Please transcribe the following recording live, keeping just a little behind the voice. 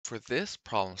for this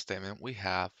problem statement, we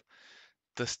have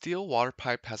the steel water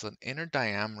pipe has an inner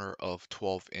diameter of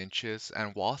 12 inches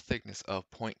and wall thickness of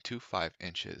 0.25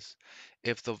 inches.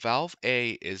 If the valve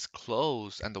A is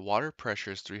closed and the water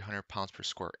pressure is 300 pounds per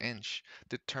square inch,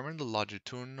 determine the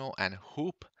longitudinal and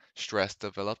hoop stress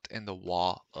developed in the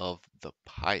wall of the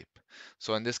pipe.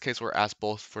 So in this case, we're asked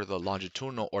both for the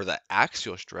longitudinal or the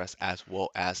axial stress as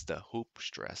well as the hoop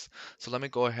stress. So let me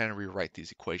go ahead and rewrite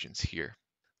these equations here.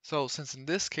 So since in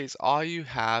this case all you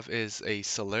have is a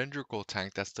cylindrical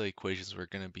tank, that's the equations we're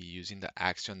going to be using, the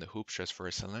axial and the hoop stress for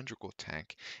a cylindrical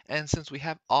tank. And since we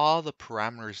have all the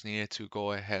parameters needed to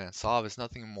go ahead and solve, it's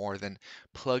nothing more than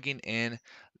plugging in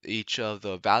each of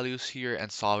the values here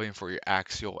and solving for your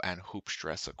axial and hoop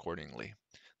stress accordingly.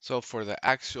 So for the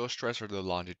axial stress or the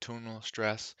longitudinal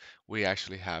stress, we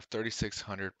actually have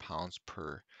 3,600 pounds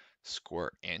per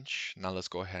square inch. Now let's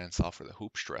go ahead and solve for the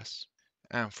hoop stress.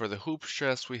 And for the hoop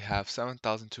stress, we have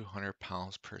 7,200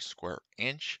 pounds per square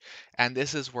inch. And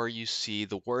this is where you see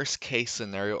the worst case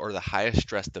scenario or the highest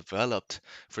stress developed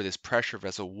for this pressure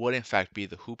vessel would in fact be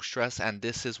the hoop stress. And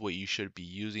this is what you should be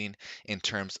using in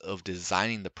terms of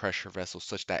designing the pressure vessel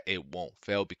such that it won't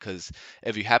fail. Because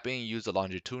if you happen to use the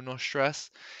longitudinal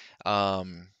stress,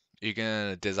 um, you're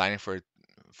gonna design it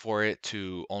for it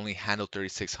to only handle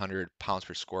 3,600 pounds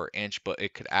per square inch, but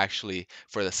it could actually,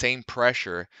 for the same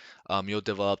pressure, you'll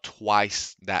develop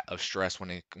twice that of stress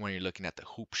when you're looking at the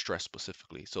hoop stress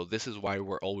specifically. So this is why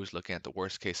we're always looking at the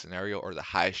worst case scenario or the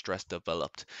highest stress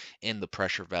developed in the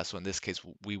pressure vessel. In this case,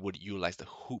 we would utilize the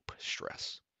hoop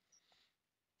stress.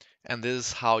 And this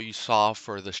is how you solve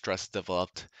for the stress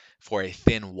developed for a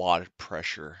thin water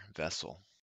pressure vessel.